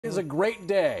Is a great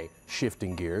day,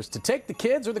 shifting gears, to take the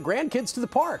kids or the grandkids to the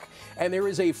park. And there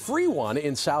is a free one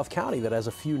in South County that has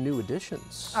a few new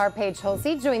additions. Our Paige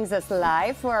Hulsey joins us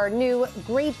live for our new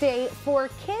Great Day for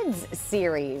Kids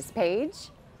series. Paige?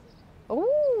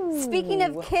 Ooh. Speaking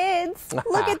of kids,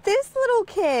 look at this little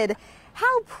kid.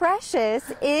 How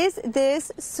precious is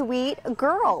this sweet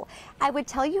girl? I would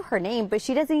tell you her name, but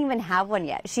she doesn't even have one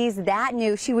yet. She's that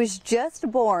new. She was just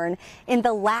born in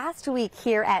the last week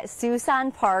here at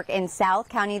Suson Park in South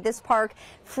County. This park,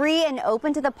 free and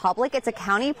open to the public. It's a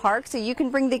county park, so you can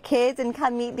bring the kids and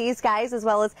come meet these guys, as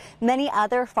well as many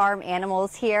other farm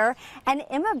animals here. And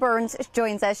Emma Burns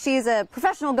joins us. She's a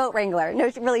professional goat wrangler.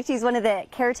 No, really, she's one of the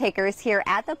caretakers here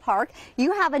at the park.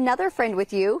 You have another friend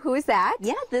with you. Who is that?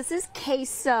 Yeah, this is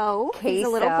Queso. He's a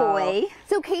little boy.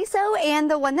 So Queso and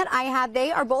the one that I have,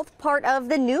 they are both part of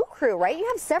the new crew, right? You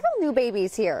have several new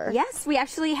babies here. Yes, we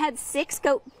actually had 6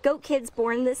 goat kids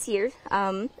born this year.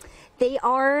 They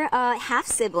are half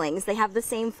siblings. They have the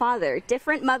same father.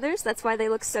 Different mothers, that's why they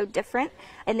look so different.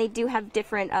 And they do have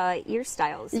different ear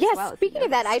styles as well. Speaking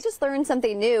of that, I just learned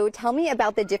something new. Tell me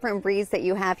about the different breeds that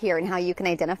you have here and how you can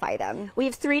identify them. We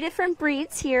have 3 different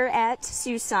breeds here at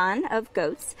Suson of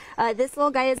goats. This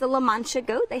little guy is a La Mancha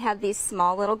goat. They have these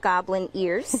small little goblin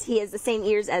ears. He has the same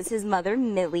ears as his mother,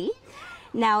 Millie.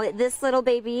 Now, this little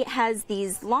baby has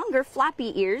these longer,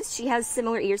 floppy ears. She has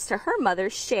similar ears to her mother,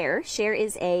 Cher. Cher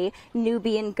is a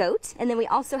Nubian goat. And then we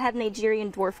also have Nigerian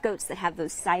dwarf goats that have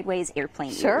those sideways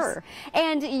airplane ears. Sure.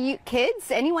 And you, kids,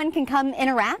 anyone can come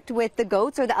interact with the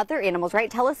goats or the other animals,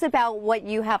 right? Tell us about what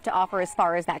you have to offer as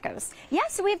far as that goes. Yeah,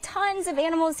 so we have tons of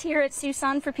animals here at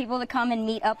Suson for people to come and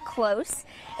meet up close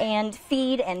and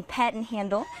feed and pet and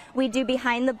handle. We do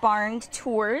behind the barn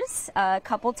tours a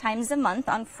couple times a month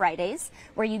on Fridays,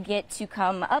 where you get to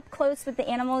come up close with the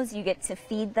animals, you get to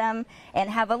feed them, and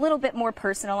have a little bit more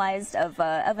personalized of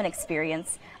an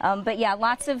experience. But yeah,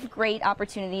 lots of great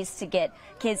opportunities to get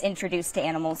kids introduced to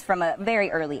animals from a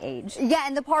very early age. Yeah,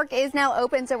 and the park is now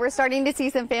open, so we're starting to see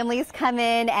some families come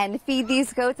in and feed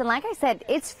these goats. And like I said,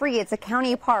 it's free. It's a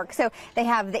county park, so they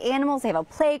have the animals, they have a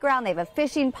playground, they have a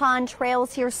fishing pond,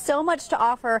 trails here, so much to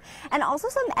offer, and also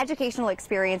some educational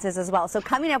experiences as well. So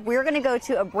coming up, we're going to go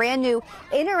to a brand new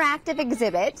interactive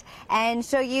exhibit and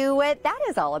show you what that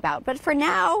is all about. But for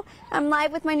now, I'm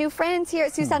live with my new friends here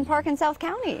at Suson Park in South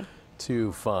County.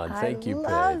 Too fun. Thank you, Paige.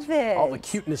 I love it. All the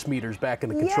cuteness meters back in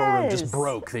the control room just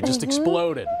broke. They just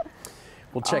exploded.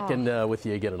 We'll check in with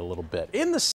you again in a little bit. In the